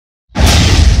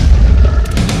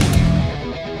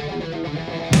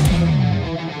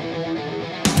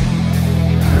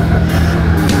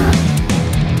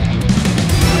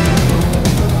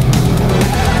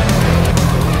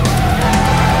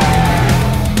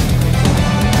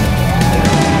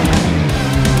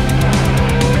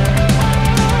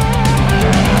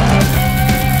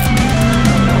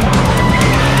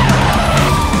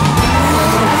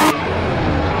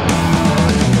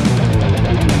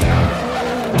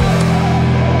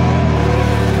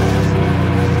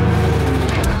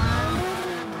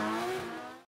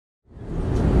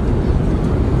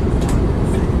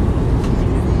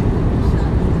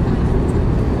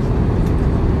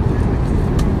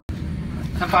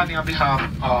signing on behalf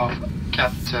of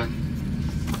Captain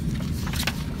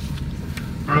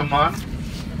Roman,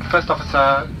 First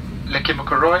Officer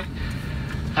Lekimoko Roy,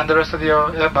 and the rest of your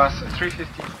Airbus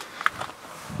 350.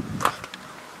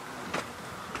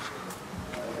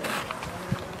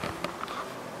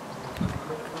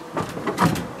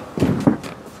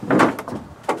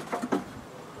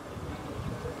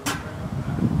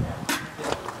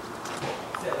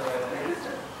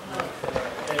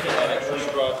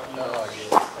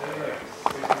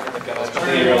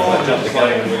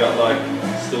 We got like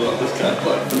still got this guy. I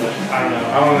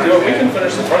don't know. We can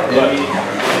finish the front, but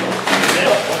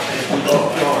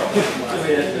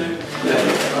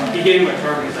he gave me my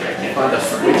car because like I can't find a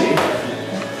switchy.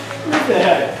 What the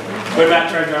heck? When Matt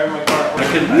tried driving my car, I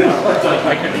couldn't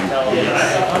tell.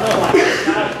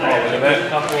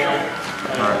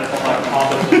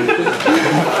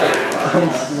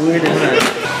 Weird. I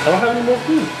don't have any more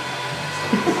food.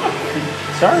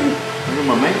 Sorry. Look at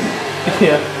my mate.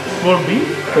 Yeah. More beef?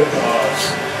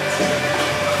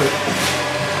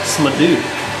 It's my dude.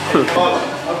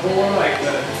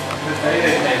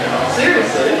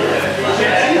 Seriously?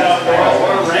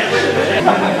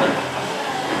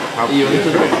 You into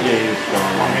it?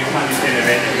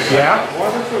 yeah.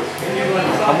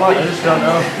 I'm like, I just don't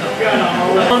know.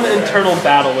 I'm on an internal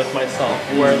battle with myself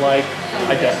where like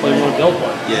I definitely want to build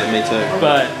one. Yeah, me too.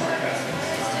 But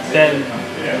then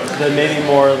the maybe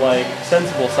more like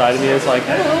sensible side of me is like,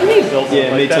 I don't really need to build one.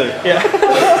 Yeah, like me that. too. Yeah.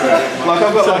 Like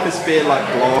I've got like a spare like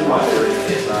block.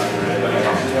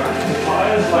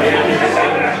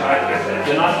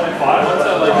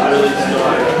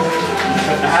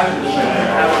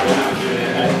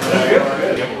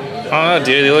 Oh,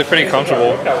 dude, you look pretty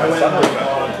comfortable.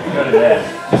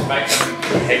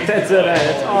 That's it,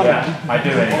 it's on. I do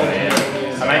anyway.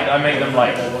 I make them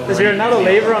like. Is there another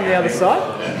lever on the other side?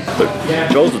 But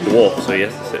Joel's a dwarf, so he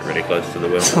has to sit really close to the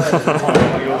wheel.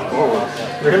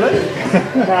 Really?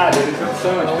 Nah, dude, it's got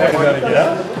so much better. Gotta get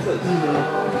out.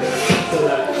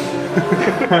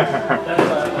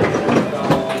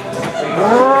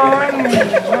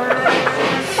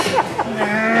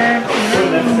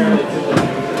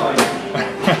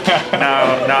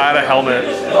 No, I had a helmet.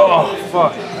 Oh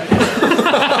fuck.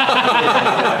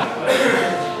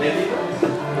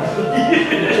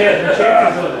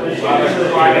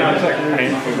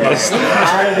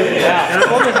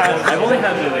 I've only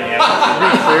had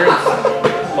re-clearance,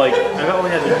 like, I've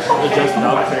only had to adjust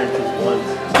valve clearances once.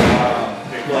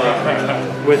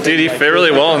 Dude, you fit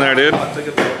really well in there, dude. Yeah,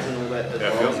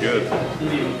 it feels good.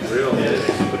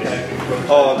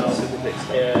 Oh,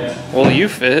 Yeah. Well, you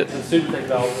fit. The Supertech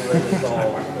valves are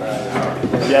installed.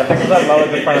 Yeah, I think it's lower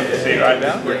the front of the seat right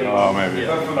now. Oh, maybe.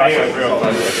 That's real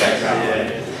close.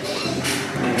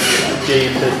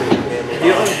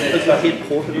 it's like head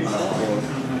ported.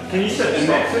 Can you sit in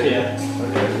next to it? Yeah.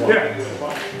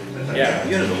 Yeah,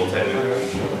 you're in a normal table.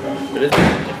 But if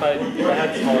I had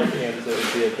smaller cans, it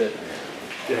would be a bit.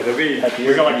 Yeah, there'll be.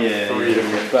 We got like 3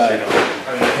 different. But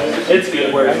it's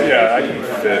good. Where Yeah, I can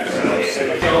fit. I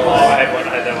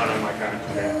had that one on my car.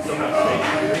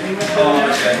 Oh,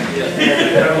 okay.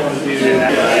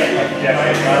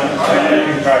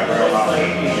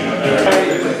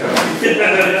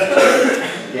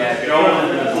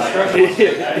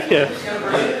 Yeah.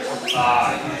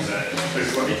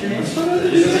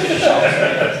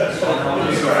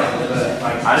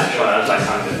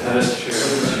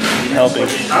 Helping.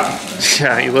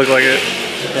 Yeah, you look like it.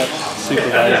 Yep.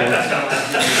 Supervising.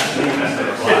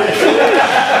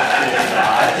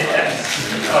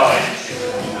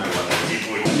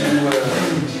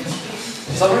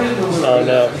 Oh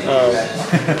no.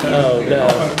 Oh no.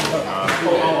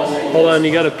 Hold on,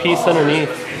 you got a piece underneath.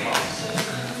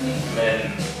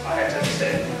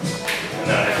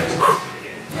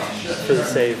 For the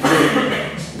save.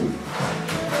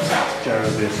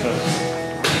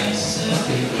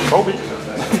 Kobe.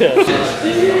 Yeah.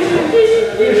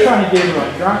 You're trying to get him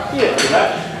like drunk? Yeah.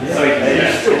 So he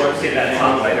still wants to get that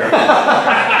time later. If you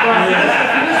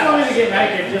just want me to get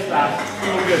naked, just ask.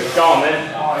 We'll good. Go on then.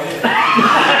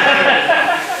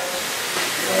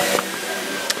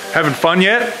 Having fun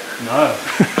yet? No.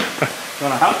 You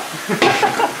want to help?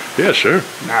 Yeah, sure.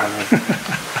 No.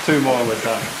 2 more we're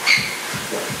done.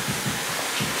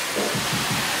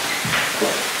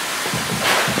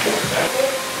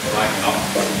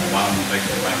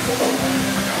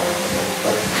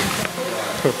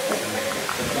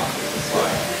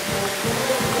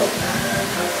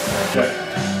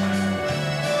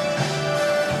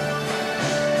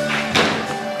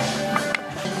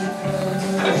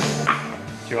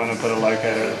 Do you want to put a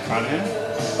locator at the front here?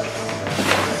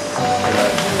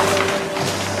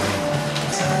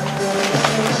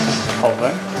 Hold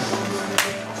that.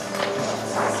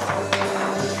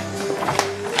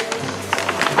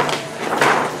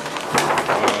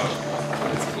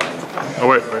 Oh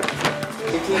wait. Like,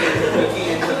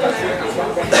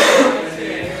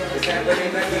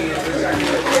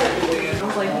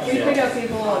 we pick up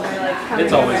people and they're like,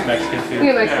 It's always Mexican food. we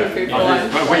get Mexican food for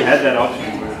lunch. We had that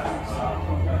option.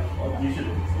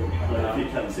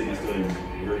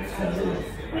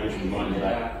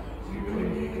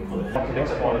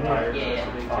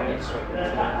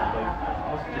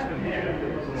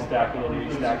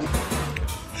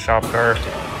 Shop car.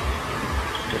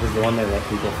 This is the one they let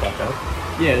people fuck up.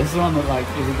 Yeah, this is the one that like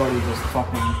everybody just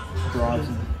fucking drives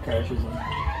and crashes and all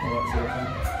that sort of thing.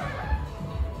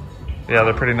 Yeah,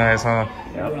 they're pretty nice, huh?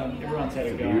 Everyone's had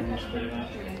a go on this pretty much.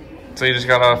 So you just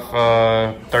got off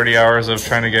 30 hours of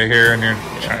trying to get here, and you're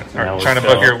trying to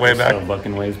book your way back. Still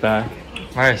booking ways back.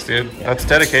 Nice, dude. That's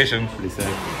dedication. Pretty sick.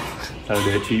 How to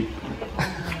do it cheap.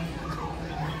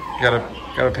 You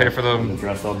gotta pay for them.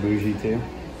 Dress all bougie too.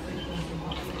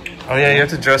 Oh yeah, you have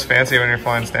to dress fancy when you're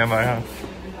flying standby, huh?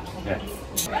 Yeah.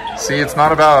 See, it's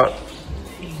not about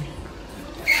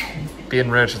being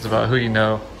rich, it's about who you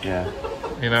know. Yeah.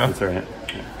 You know? That's right.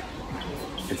 Yeah.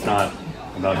 It's not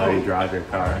about how you drive your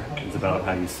car. It's about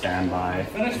how you stand by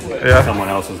someone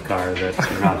else's car that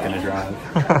you're not going to drive.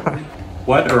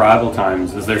 What arrival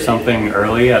times? Is there something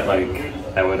early at like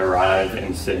that would arrive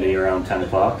in Sydney around 10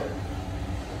 o'clock?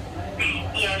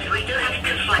 Yes, we do have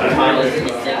to find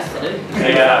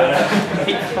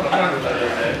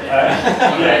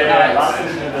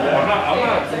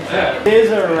These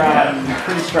are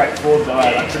pretty straightforward, but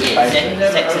like pretty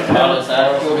basic.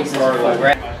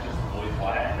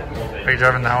 Are you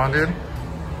driving that one, dude?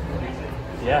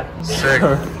 Yeah. Sick.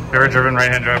 You ever driven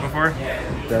right-hand drive before?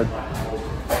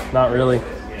 Not really.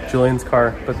 Julian's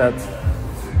car, but that's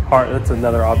hard. That's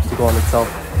another obstacle in itself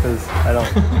because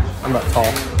I'm not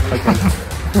tall.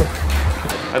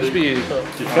 I'd just be.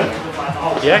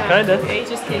 Yeah, kind of. Okay,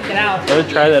 just take it out. I would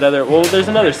try that other. Well, there's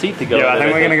another seat to go. Yeah, I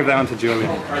think we're gonna give that one to Julian.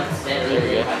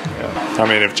 I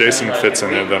mean, if Jason fits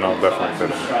in it, then I'll definitely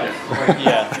fit in it.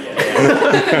 Yeah.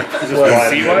 What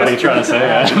are you trying to say?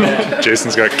 Yeah.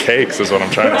 Jason's got cakes, is what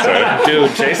I'm trying to say.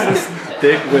 Dude, Jason's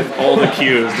thick with all the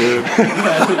cues, dude.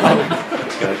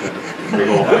 Big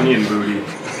old onion booty.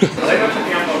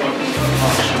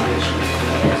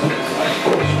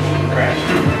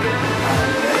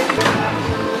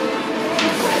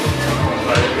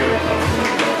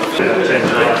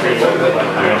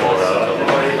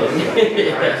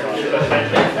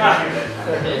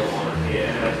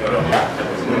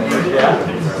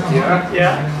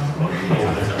 Yeah.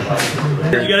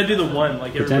 You gotta do the one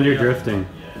like Pretend you're drifting.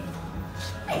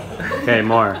 Okay,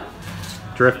 more.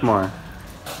 Drift more.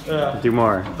 Do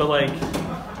more. But like.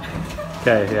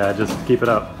 Okay, yeah, just keep it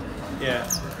up. Yeah.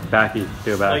 Backy,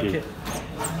 do a backy.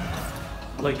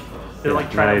 Like they're like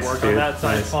trying Nice, to work dude. on that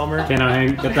side, Nice. Palmer. Okay, now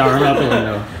hang, get the arm out the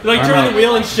window. They're like Arm turning out. the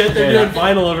wheel and shit. They're doing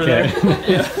vinyl over there.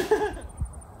 Yeah.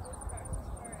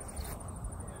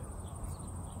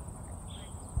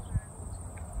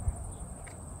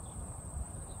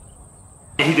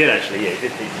 He did actually, yeah, he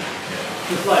did.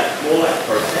 It's like more like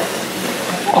process.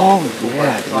 Oh,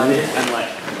 yeah, dude. And like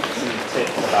some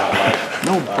tips about like.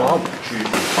 No, Bob.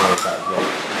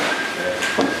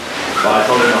 But I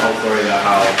told him the whole story about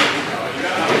how he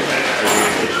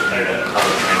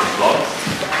vlogs.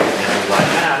 And he was like,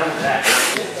 nah, I don't want that.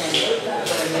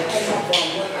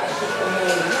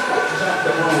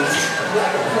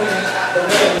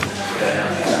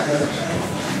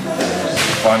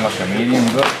 Find like a medium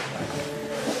book.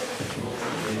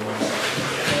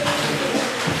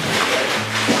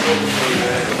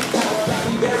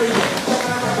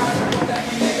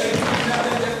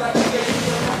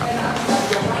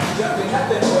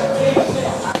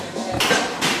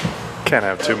 Can't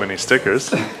have too many stickers.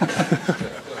 Too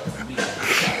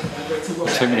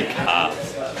many cars.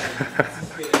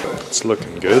 It's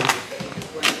looking good.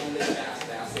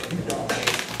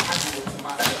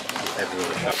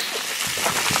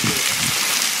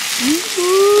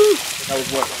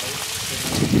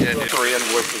 Yeah, Korean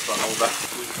voices on all that.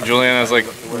 Julian has like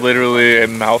literally a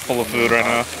mouthful of food right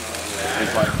now.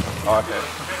 He's like, oh, okay.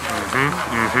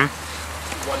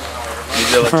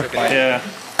 Yeah.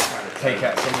 Take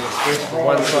out some of the squish from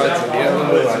one side to the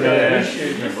other.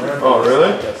 Oh,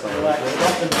 really? It's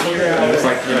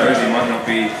like, you know, you might not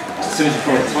be, as soon as you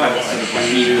pull it tight, it's sort of like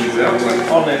evens out.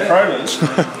 On their trailers. Go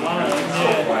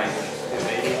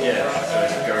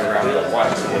around the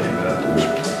white.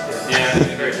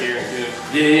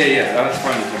 Yeah. That's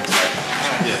fine.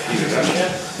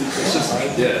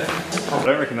 I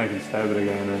don't reckon they can stab it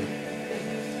again.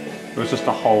 It was just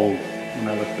a hole when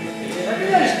I looked at it.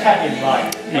 Just cut in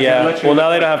like. Yeah. Well, now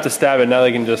they don't have to stab it. Now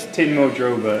they can just 10 mil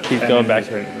drill, but keep going back.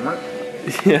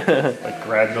 Yeah. Like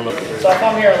grabbed a little. So I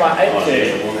come here like 8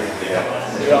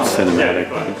 Cinematic.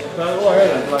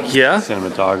 Yeah.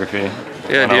 Cinematography.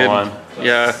 Yeah, 101. dude.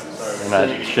 Yeah. And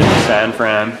that shit San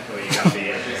Fran.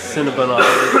 Cinnabon.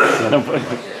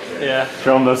 Yeah.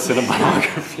 Show them those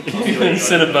cinematography.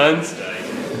 Cinnabuns.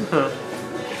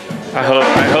 I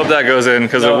hope that goes in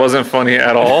because it wasn't funny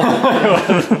at all.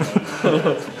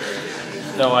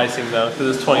 No icing though,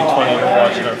 because it's 2020. We're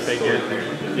watching our figure.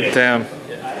 Damn.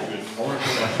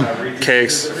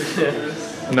 Cakes.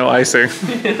 No icing.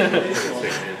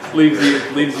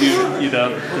 leaves you, you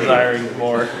know, desiring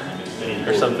more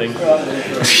or something.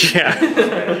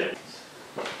 Yeah.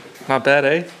 Not bad,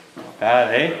 eh?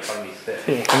 Bad, eh?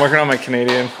 I'm working on my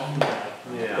Canadian.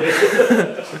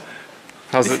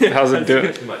 How's it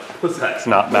doing? It's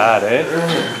not bad, eh?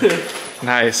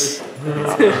 Nice.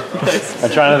 I'm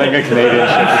trying to think of Canadian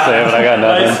shit to say, but I got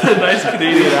nothing. Nice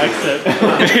Canadian accent.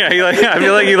 Yeah, I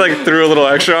feel like you threw a little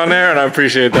extra on there, and I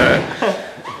appreciate that.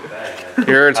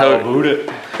 You're a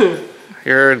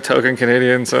You're a token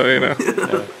Canadian, so you know.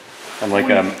 Yeah. I'm like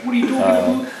what are you doing?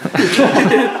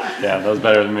 Yeah, that was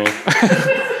better than me.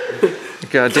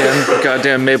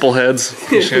 Goddamn maple heads.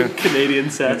 Canadian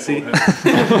sassy. My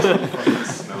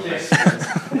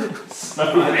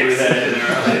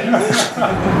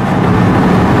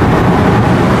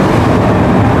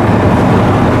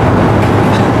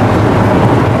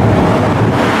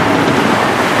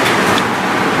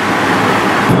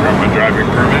driving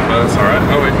permit, but that's alright.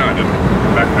 Oh wait, no I didn't.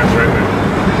 Backpack's right there.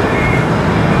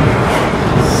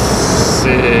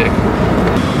 Sick.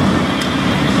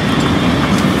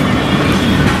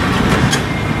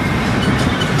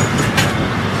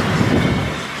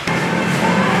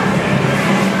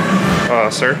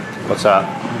 Sir? What's that?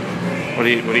 What are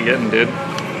you getting, dude?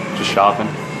 Just shopping.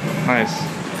 Nice.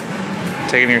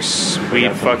 Taking your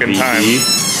sweet fucking time.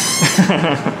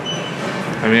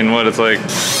 I mean, what, it's like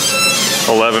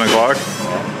 11 o'clock?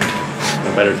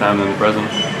 A better time than the present.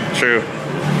 True.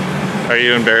 Are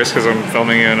you embarrassed because I'm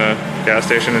filming you in a gas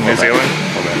station in New Zealand?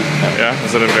 Yeah?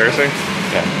 Is it embarrassing?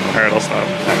 Yeah. Alright, I'll stop.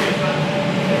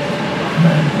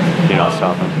 You're not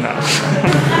stopping? No.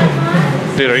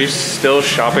 Dude, are you still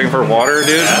shopping for water,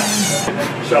 dude? Yeah.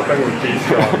 Shopping with beef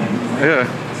strong. Yeah.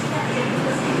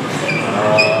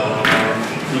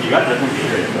 You got different beef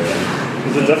rates, though.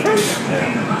 Is it different?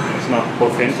 Yeah. It's not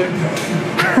authentic? I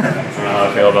don't know how I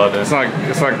feel about this.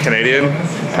 It's not Canadian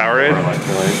Powerade?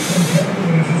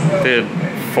 Dude,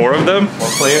 4 of them?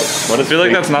 What I feel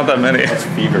like that's not that many. What's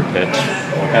Fever Pitch?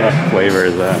 What kind of flavor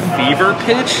is that? Fever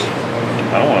Pitch?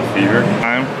 I don't want a fever.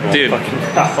 Dude,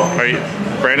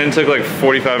 Brandon took like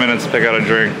 45 minutes to pick out a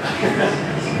drink.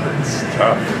 It's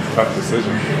tough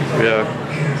decision. Yeah.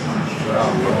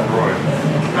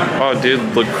 Oh, dude,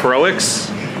 LaCroix? We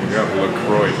got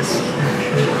LaCroix.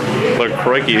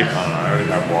 LaCroix. I already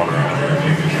have water on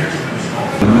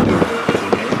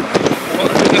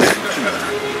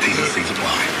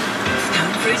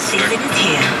Stone fruit season is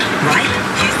here. Ripe,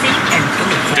 juicy, and full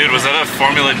of Dude, was that a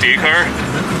Formula D car?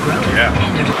 Yeah.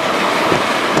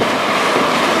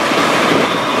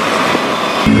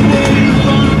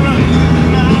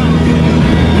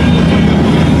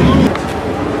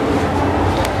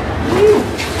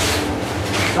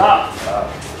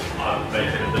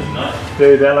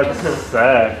 Dude, that looks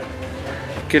sad.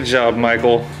 Good job,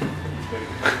 Michael.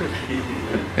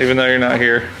 Even though you're not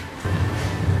here.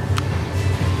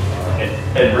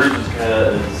 And Bruce is kind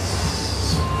of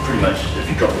pretty much, if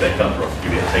you drop it back down,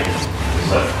 give you a take it.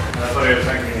 So that's what I was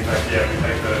thinking. He's like, yeah, we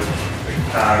take the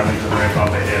car and we just ramp up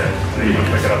there, and then you can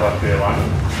pick it up after the line.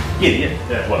 Yeah.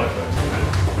 That's what I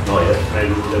thought. Oh yeah.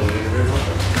 Maybe he doesn't need to do it.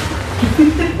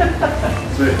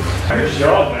 Good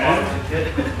job, man.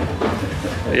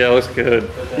 Yeah, it looks good.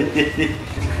 I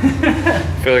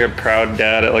feel like a proud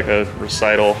dad at like a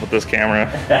recital with this camera.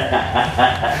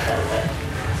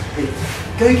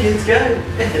 Go kids, go!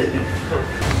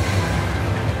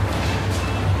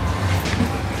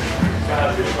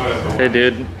 Hey,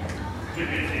 dude.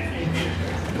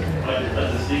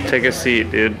 Take a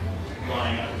seat, dude.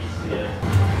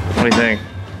 What do you think?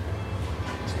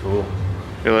 It's cool.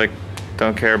 You're like,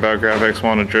 don't care about graphics,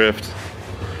 want to drift.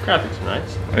 Graphics are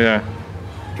nice. Yeah.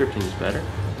 Drifting is better.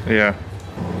 Yeah.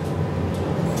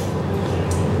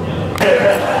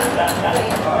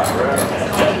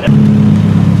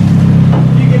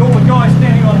 You get all the guys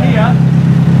standing on here.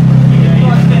 You get the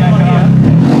guys standing on here.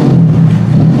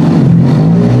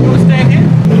 You want to stand here?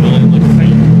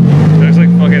 There's like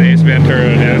fucking Ace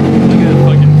Ventura, dude. Look at the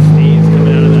fucking sneeze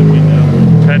coming out of that window.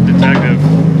 Pet detective.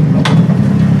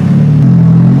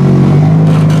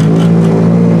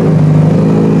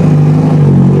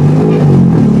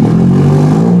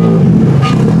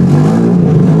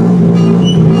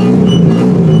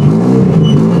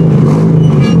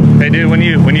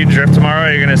 you drift tomorrow,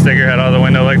 are you gonna stick your head out the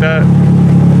window like that?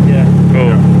 Yeah.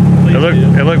 Cool.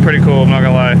 It looked pretty cool, I'm not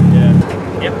gonna lie. Yeah.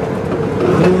 Yep.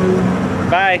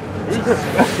 Bye.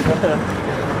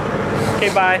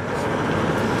 Okay, bye.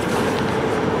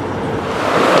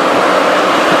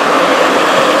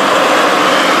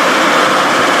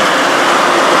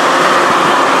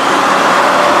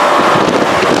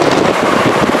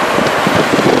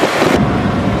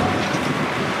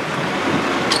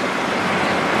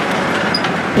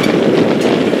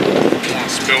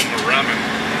 Spilled my ramen.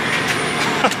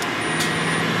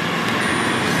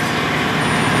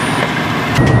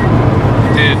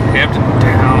 Dude, Hampton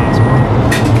Downs, bro.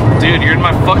 Dude, you're in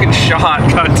my fucking shot,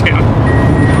 goddamn.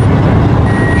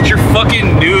 Get your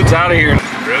fucking nudes out of here.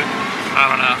 Really? I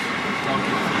don't know.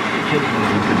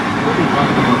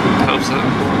 Hope so.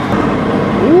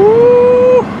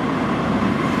 Woo!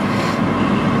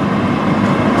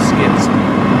 Skips.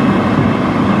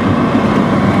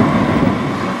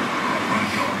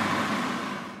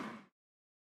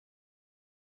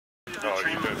 Oh,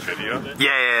 you did video?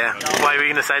 Yeah. Why, were you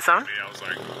gonna say something? I was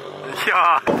like,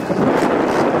 Yeah.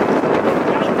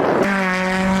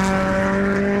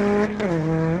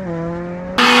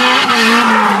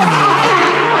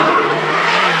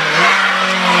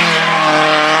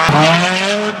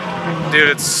 Dude,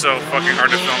 it's so fucking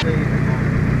hard to film.